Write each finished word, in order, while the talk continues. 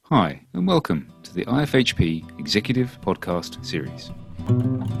Hi, and welcome to the iFHP Executive Podcast Series.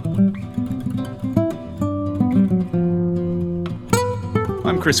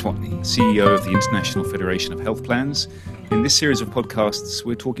 I'm Chris Watney, CEO of the International Federation of Health Plans. In this series of podcasts,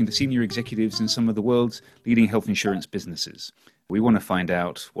 we're talking to senior executives in some of the world's leading health insurance businesses. We want to find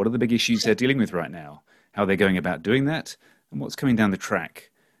out what are the big issues they're dealing with right now, how they're going about doing that, and what's coming down the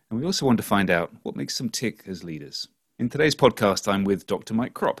track. And we also want to find out what makes them tick as leaders. In today's podcast, I'm with Dr.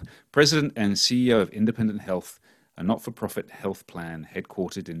 Mike Cropp, President and CEO of Independent Health, a not-for-profit health plan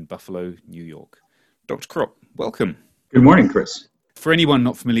headquartered in Buffalo, New York. Dr. Cropp, welcome. Good morning, Chris. For anyone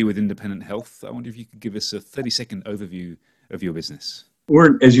not familiar with Independent Health, I wonder if you could give us a 30-second overview of your business.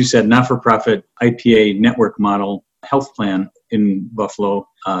 We're, as you said, not-for-profit IPA network model health plan in Buffalo.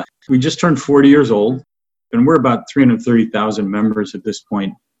 We just turned 40 years old, and we're about 330,000 members at this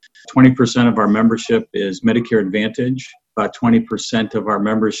point. 20% of our membership is Medicare Advantage. About 20% of our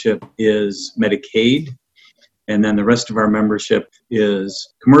membership is Medicaid. And then the rest of our membership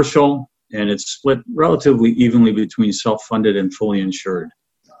is commercial, and it's split relatively evenly between self-funded and fully insured.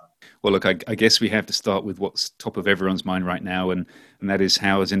 Well, look, I guess we have to start with what's top of everyone's mind right now, and that is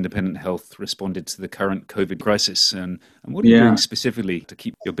how has Independent Health responded to the current COVID crisis, and what are you doing specifically to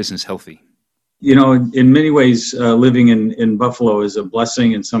keep your business healthy? You know, in many ways, living in Buffalo is a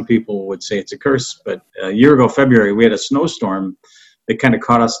blessing, and some people would say it's a curse. But a year ago, February, we had a snowstorm that kind of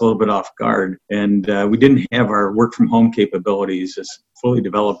caught us a little bit off guard, and we didn't have our work-from-home capabilities as fully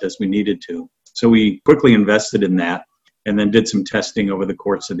developed as we needed to. So we quickly invested in that and then did some testing over the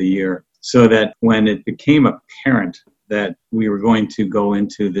course of the year so that when it became apparent that we were going to go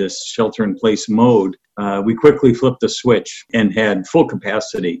into this shelter-in-place mode, we quickly flipped the switch and had full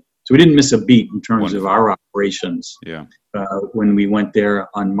capacity. So we didn't miss a beat in terms of our operations when we went there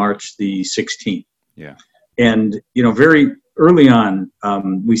on March the 16th. Yeah. And, you know, very early on,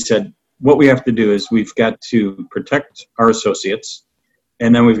 we said what we have to do is we've got to protect our associates,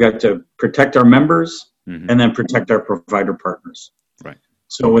 and then we've got to protect our members, and then protect our provider partners. Right.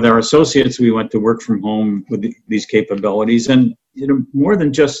 So with our associates, we went to work from home with these capabilities. And, you know, more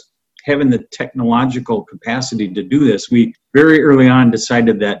than just having the technological capacity to do this, we very early on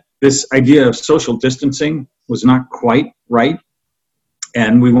decided that this idea of social distancing was not quite right,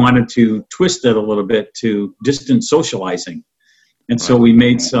 and we wanted to twist it a little bit to distant socializing. And so we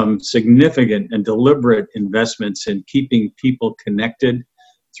made some significant and deliberate investments in keeping people connected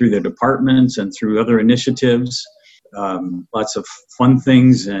through their departments and through other initiatives, lots of fun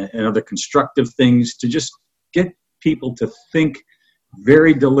things and other constructive things to just get people to think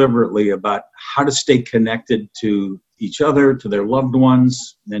very deliberately about how to stay connected to each other, to their loved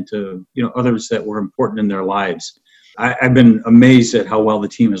ones, and to others that were important in their lives. I've been amazed at how well the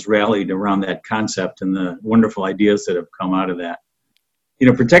team has rallied around that concept and the wonderful ideas that have come out of that.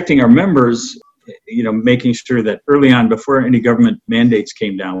 Protecting our members, making sure that early on, before any government mandates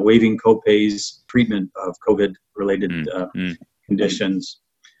came down, waiving co-pays, treatment of COVID-related conditions.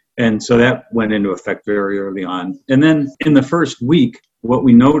 And so that went into effect very early on. And then in the first week, what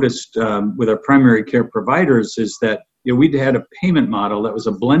we noticed with our primary care providers is that we'd had a payment model that was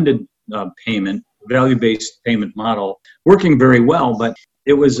a blended payment, value-based payment model, working very well, but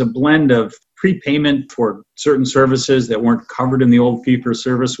it was a blend of prepayment for certain services that weren't covered in the old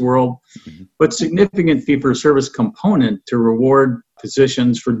fee-for-service world, but significant fee-for-service component to reward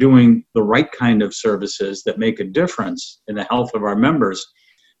physicians for doing the right kind of services that make a difference in the health of our members.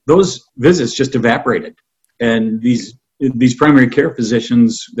 Those visits just evaporated, and these primary care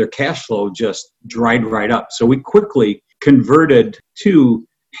physicians, their cash flow just dried right up. So we quickly converted to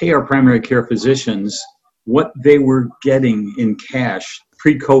pay our primary care physicians what they were getting in cash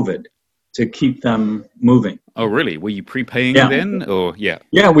pre-COVID to keep them moving. Oh, really? Were you prepaying then? Or Yeah,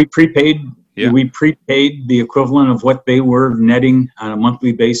 we prepaid. Yeah. We prepaid the equivalent of what they were netting on a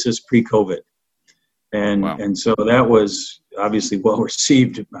monthly basis pre-COVID. And so that was obviously well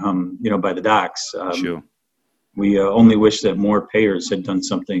received, by the docs. Sure. We only wish that more payers had done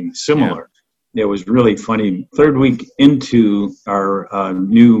something similar. Yeah. It was really funny. Third week into our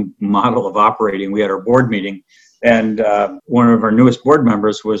new model of operating, we had our board meeting, and one of our newest board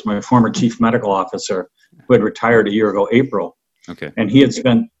members was my former chief medical officer, who had retired a year ago, April. Okay. And he had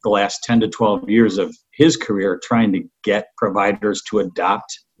spent the last 10 to 12 years of his career trying to get providers to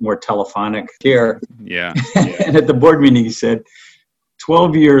adopt more telephonic care. Yeah. And at the board meeting, he said,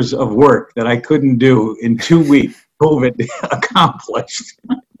 12 years of work that I couldn't do in 2 weeks, COVID accomplished.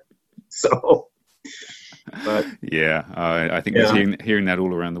 So, but I think we're hearing that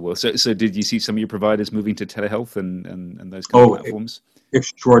all around the world. So did you see some of your providers moving to telehealth and those kind of platforms?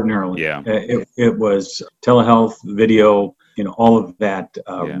 Extraordinarily. Yeah. It was telehealth, video, all of that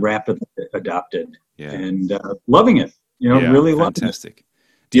rapidly adopted and loving it, really loving it. Fantastic.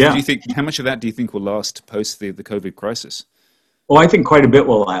 Do you think, how much of that do you think will last post the COVID crisis? Well, I think quite a bit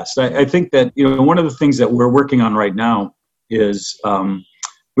will last. I think that, one of the things that we're working on right now is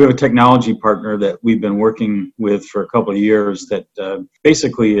we have a technology partner that we've been working with for a couple of years that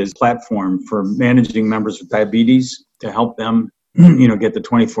basically is a platform for managing members with diabetes to help them, get the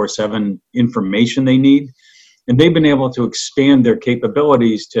 24/7 information they need. And they've been able to expand their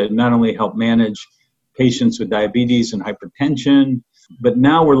capabilities to not only help manage patients with diabetes and hypertension, but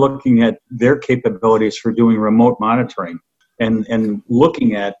now we're looking at their capabilities for doing remote monitoring and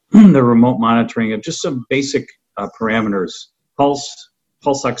looking at the remote monitoring of just some basic parameters: pulse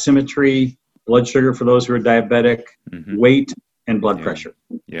oximetry, blood sugar for those who are diabetic, weight, and blood pressure.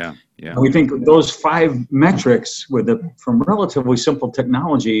 Yeah. And we think those 5 metrics from relatively simple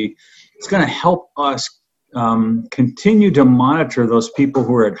technology, it's going to help us continue to monitor those people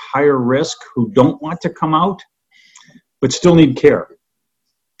who are at higher risk, who don't want to come out, but still need care.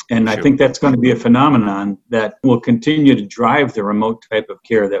 And I think that's going to be a phenomenon that will continue to drive the remote type of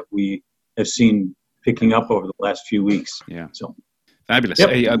care that we have seen picking up over the last few weeks. Yeah. So fabulous. Yep.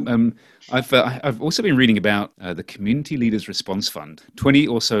 Hey, I've also been reading about the Community Leaders Response Fund. 20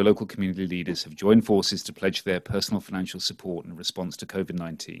 or so local community leaders have joined forces to pledge their personal financial support in response to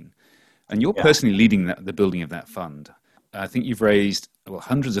COVID-19. And you're personally leading the building of that fund. I think you've raised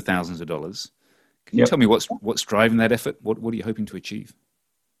hundreds of thousands of dollars. Can you tell me what's driving that effort? What are you hoping to achieve?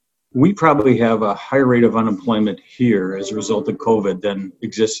 We probably have a higher rate of unemployment here as a result of COVID than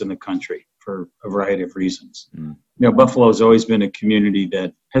exists in the country for a variety of reasons. Buffalo has always been a community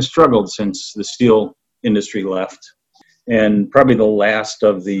that has struggled since the steel industry left, and probably the last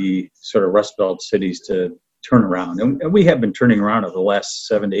of the sort of Rust Belt cities to turn around. And we have been turning around over the last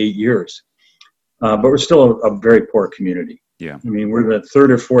 7 to 8 years, but we're still a very poor community. Yeah. I mean, we're the 3rd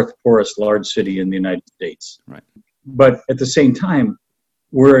or 4th poorest large city in the United States. Right. But at the same time,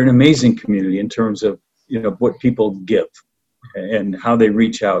 we're an amazing community in terms of, what people give and how they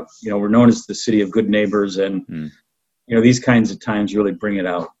reach out. We're known as the city of good neighbors, and, these kinds of times really bring it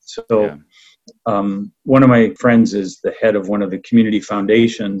out. So one of my friends is the head of one of the community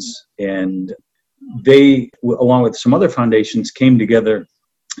foundations, and they, along with some other foundations, came together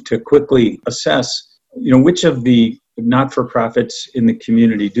to quickly assess, which of the not-for-profits in the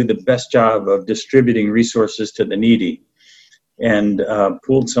community do the best job of distributing resources to the needy, and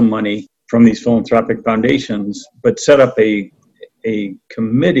pooled some money from these philanthropic foundations, but set up a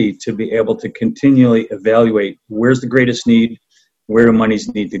committee to be able to continually evaluate where's the greatest need, where do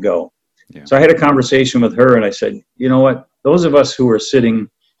monies need to go. Yeah. So I had a conversation with her, and I said, you know what, those of us who are sitting,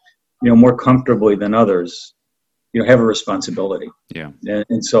 more comfortably than others, have a responsibility. Yeah.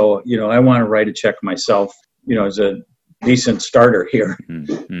 And so, I want to write a check myself, as a decent starter here,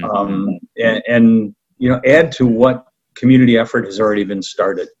 and add to what community effort has already been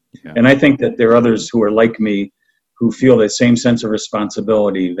started. Yeah. And I think that there are others who are like me, who feel that same sense of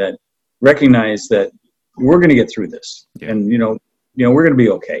responsibility, that recognize that we're going to get through this, and we're going to be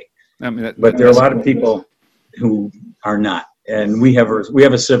okay. But there are a lot of people who are not, and we have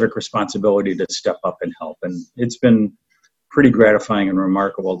a civic responsibility to step up and help. And it's been pretty gratifying and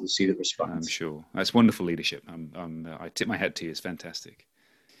remarkable to see the response. I'm sure that's wonderful leadership. I tip my hat to you. It's fantastic.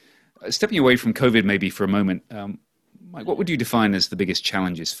 Stepping away from COVID, maybe for a moment. Mike, what would you define as the biggest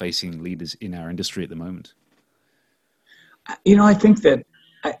challenges facing leaders in our industry at the moment? I think that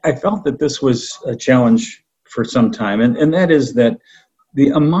I felt that this was a challenge for some time, and that is that the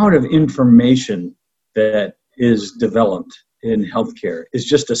amount of information that is developed in healthcare is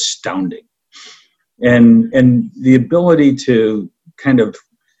just astounding. And the ability to kind of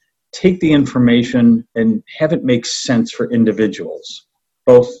take the information and have it make sense for individuals,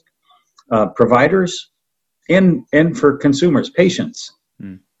 both providers and for consumers, patients,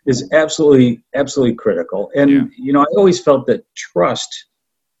 is absolutely critical. And, I always felt that trust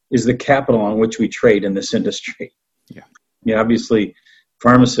is the capital on which we trade in this industry. Obviously,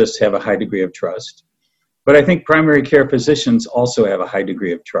 pharmacists have a high degree of trust, but I think primary care physicians also have a high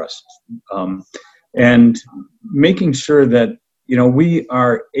degree of trust. And making sure that, we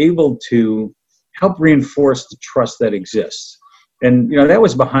are able to help reinforce the trust that exists. And, that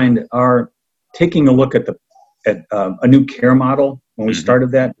was behind our taking a look at a new care model when we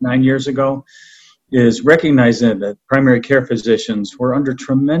started that 9 years ago, is recognizing that primary care physicians were under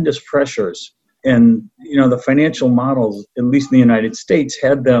tremendous pressures. And, the financial models, at least in the United States,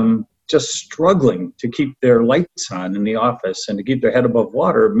 had them just struggling to keep their lights on in the office and to keep their head above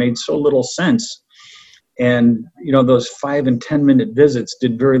water. It made so little sense. And, those 5 and 10 minute visits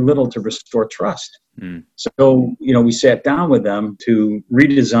did very little to restore trust. So, we sat down with them to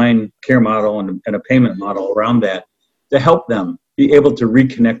redesign care model and a payment model around that to help them be able to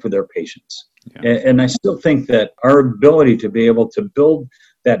reconnect with their patients. Yeah. And I still think that our ability to be able to build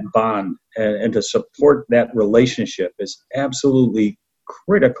that bond and to support that relationship is absolutely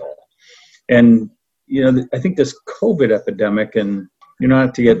critical. And, I think this COVID epidemic, and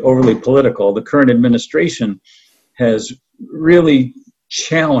not to get overly political, the current administration has really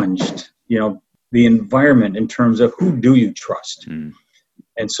challenged, the environment in terms of who do you trust.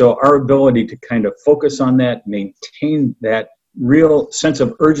 And so our ability to kind of focus on that, maintain that real sense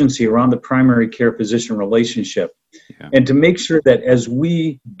of urgency around the primary care physician relationship, and to make sure that as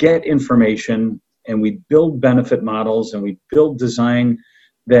we get information and we build benefit models and we build design,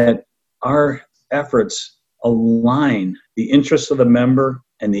 that our efforts align the interests of the member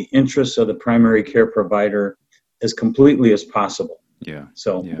and the interests of the primary care provider as completely as possible.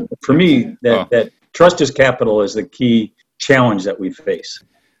 So for me, that trust is capital is the key challenge that we face.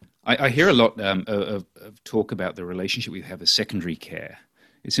 I hear a lot of talk about the relationship we have with secondary care.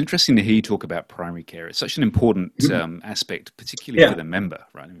 It's interesting to hear you talk about primary care. It's such an important aspect, particularly for the member,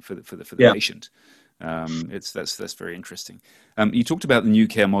 right? I mean, for the patient. That's very interesting. You talked about the new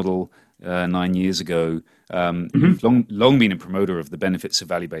care model 9 years ago. You've long been a promoter of the benefits of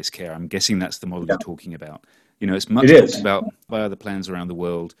value-based care. I'm guessing that's the model you're talking about. It's much talked about by other plans around the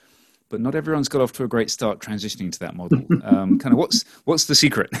world, but not everyone's got off to a great start transitioning to that model. Kind of what's the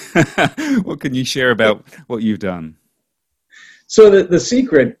secret? What can you share about what you've done? So the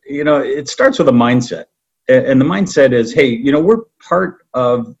secret, it starts with a mindset. And the mindset is, hey, we're part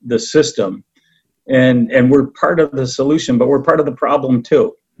of the system and we're part of the solution, but we're part of the problem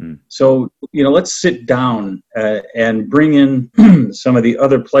too. So, let's sit down and bring in some of the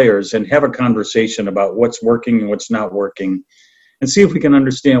other players and have a conversation about what's working and what's not working, and see if we can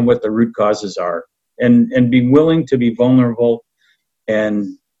understand what the root causes are, and be willing to be vulnerable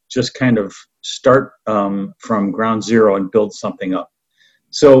and just kind of start from ground zero and build something up.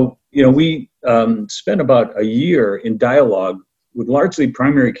 So, we spent about a year in dialogue with largely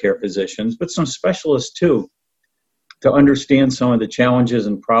primary care physicians, but some specialists too, to understand some of the challenges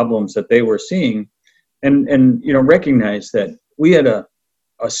and problems that they were seeing, and recognize that we had a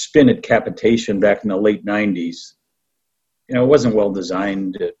spin at capitation back in the late 90s. It wasn't well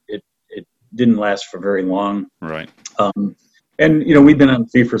designed. It didn't last for very long. Right. And we've been on the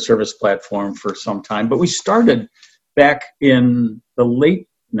fee-for-service platform for some time, but we started back in the late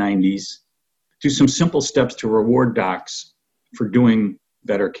 90s, do some simple steps to reward docs for doing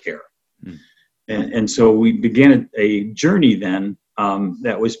better care. And so we began a journey then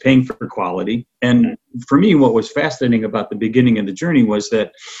that was paying for quality. And for me, what was fascinating about the beginning of the journey was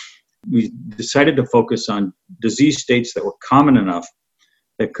that we decided to focus on disease states that were common enough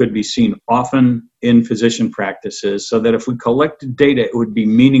that could be seen often in physician practices, so that if we collected data, it would be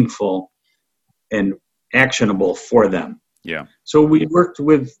meaningful and actionable for them. Yeah. So we worked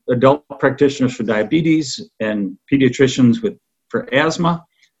with adult practitioners for diabetes and pediatricians for asthma,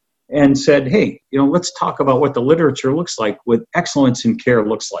 and said, hey, let's talk about what the literature looks like, what excellence in care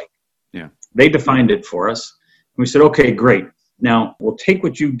looks like. Yeah. They defined it for us. We said, okay, great. Now we'll take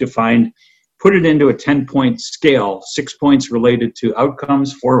what you've defined, put it into a 10-point scale, 6 points related to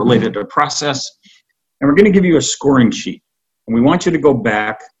outcomes, 4 related to process, and we're going to give you a scoring sheet. And we want you to go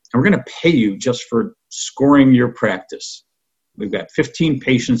back, and we're going to pay you just for scoring your practice. We've got 15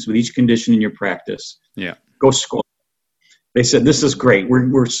 patients with each condition in your practice. Yeah. Go score. They said, this is great. We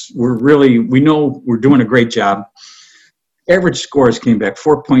know we're doing a great job. Average scores came back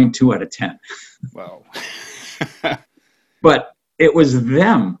 4.2 out of 10. Wow. But it was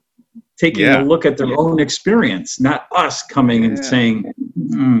them taking a look at their own experience, not us coming and saying,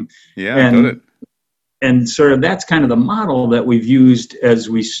 I got it. And sort of that's kind of the model that we've used as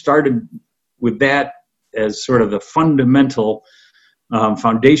we started with that as sort of the fundamental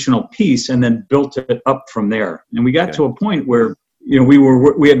foundational piece, and then built it up from there. And we got to a point where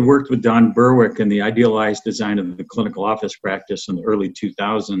we had worked with Don Berwick in the idealized design of the clinical office practice in the early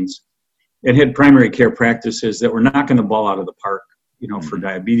 2000s. It had primary care practices that were not going to ball out of the park, for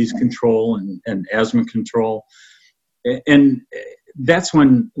diabetes control and asthma control. And that's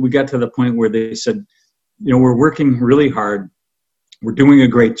when we got to the point where they said, we're working really hard, we're doing a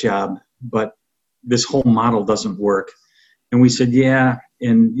great job, but this whole model doesn't work. And we said,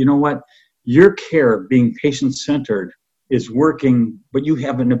 and you know what? Your care, being patient-centered, is working, but you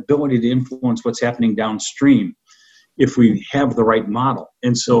have an ability to influence what's happening downstream if we have the right model.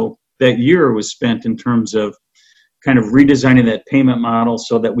 And so that year was spent in terms of kind of redesigning that payment model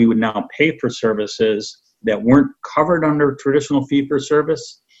so that we would now pay for services that weren't covered under traditional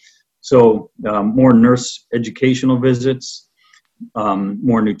fee-for-service, So more nurse educational visits,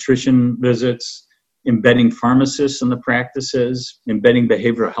 more nutrition visits, embedding pharmacists in the practices, embedding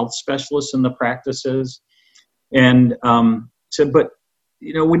behavioral health specialists in the practices. And said, but,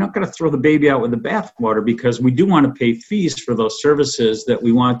 we're not going to throw the baby out with the bathwater, because we do want to pay fees for those services that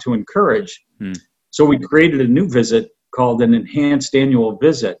we want to encourage. So we created a new visit called an enhanced annual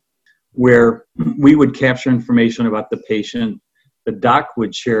visit, where we would capture information about the patient. The doc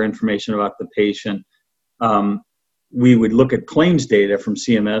would share information about the patient. We would look at claims data from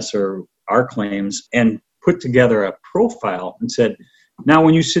CMS or our claims and put together a profile and said, now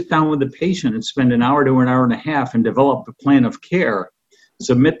when you sit down with the patient and spend an hour to an hour and a half and develop a plan of care,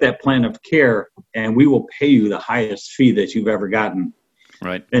 submit that plan of care, and we will pay you the highest fee that you've ever gotten.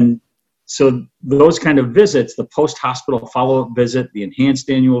 Right. And so those kind of visits, the post-hospital follow-up visit, the enhanced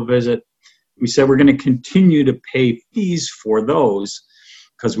annual visit, we said we're going to continue to pay fees for those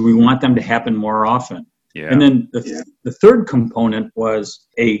because we want them to happen more often. Yeah. And then the third component was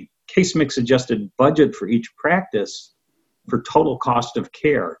a case mix adjusted budget for each practice for total cost of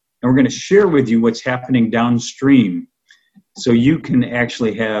care. And we're going to share with you what's happening downstream, so you can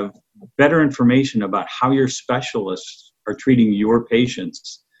actually have better information about how your specialists are treating your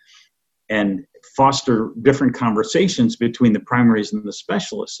patients and foster different conversations between the primaries and the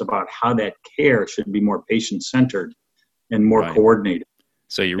specialists about how that care should be more patient-centered and more coordinated.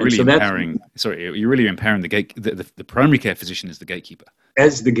 So you're really empowering the primary care physician as the gatekeeper.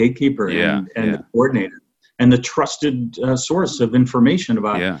 As the gatekeeper and the coordinator and the trusted source of information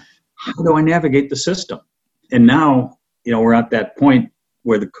about how do I navigate the system. And now, we're at that point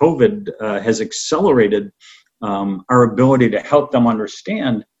where the COVID has accelerated our ability to help them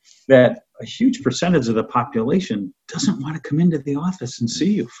understand that a huge percentage of the population doesn't want to come into the office and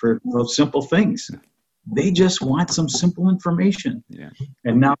see you for those simple things. They just want some simple information. Yeah.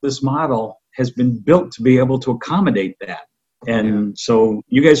 And now this model has been built to be able to accommodate that. And so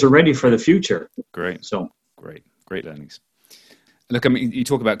you guys are ready for the future. Great. So Great learnings. Look, I mean, you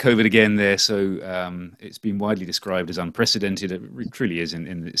talk about COVID again there, so it's been widely described as unprecedented. It truly is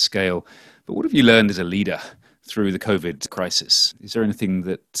in its scale. But what have you learned as a leader through the COVID crisis? Is there anything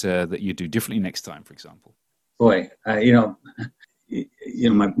that you do differently next time, for example? Boy, my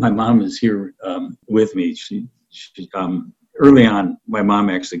mom is here with me. She early on, my mom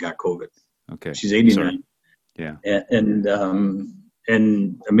actually got COVID. Okay, she's 89. Sorry. Yeah, and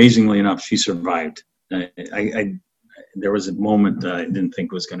amazingly enough, she survived. There was a moment I didn't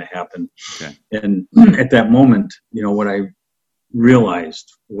think was going to happen. Okay. And at that moment, what I realized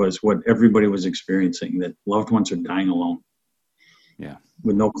was what everybody was experiencing, that loved ones are dying alone. Yeah.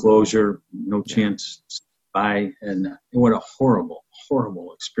 With no closure, no chance to buy. And what a horrible,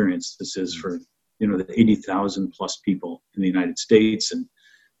 horrible experience this is for, the 80,000 plus people in the United States. And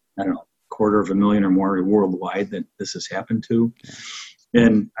I don't know, 250,000 or more worldwide that this has happened to. Yeah.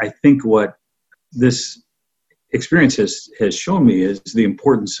 And I think what this experience has shown me is the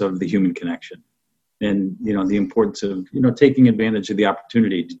importance of the human connection, and the importance of taking advantage of the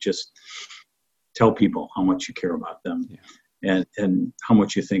opportunity to just tell people how much you care about them, and how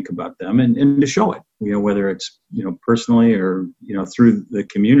much you think about them, and to show it, whether it's personally or through the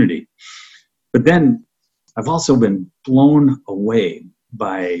community. But then I've also been blown away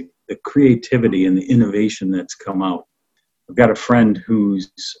by the creativity and the innovation that's come out. I've got a friend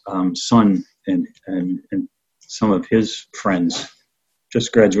whose son and some of his friends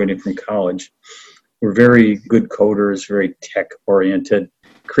just graduating from college were very good coders, very tech-oriented,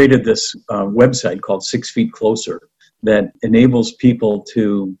 created this website called 6 Feet Closer that enables people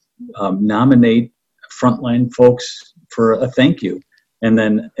to nominate frontline folks for a thank you, and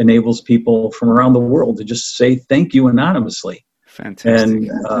then enables people from around the world to just say thank you anonymously. Fantastic.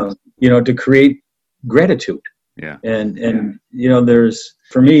 And, to create gratitude. Yeah. And there's,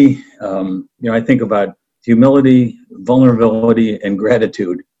 for me, I think about humility, vulnerability, and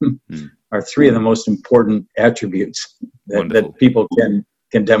gratitude are three of the most important attributes that people can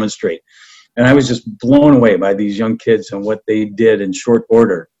demonstrate. And I was just blown away by these young kids and what they did in short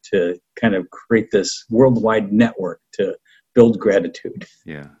order to kind of create this worldwide network to build gratitude.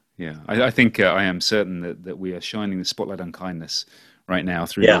 Yeah. I think I am certain that we are shining the spotlight on kindness right now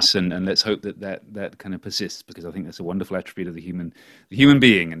through this, and let's hope that kind of persists, because I think that's a wonderful attribute of the human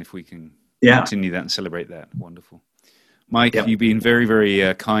being, and if we can continue that and celebrate that, wonderful. Mike, you've been very,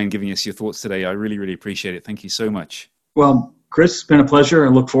 very kind giving us your thoughts today. I really, really appreciate it. Thank you so much. Well, Chris, it's been a pleasure. I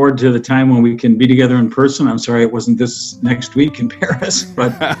look forward to the time when we can be together in person. I'm sorry it wasn't this next week in Paris,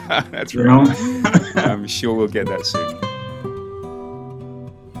 but that's right. I'm sure we'll get that soon.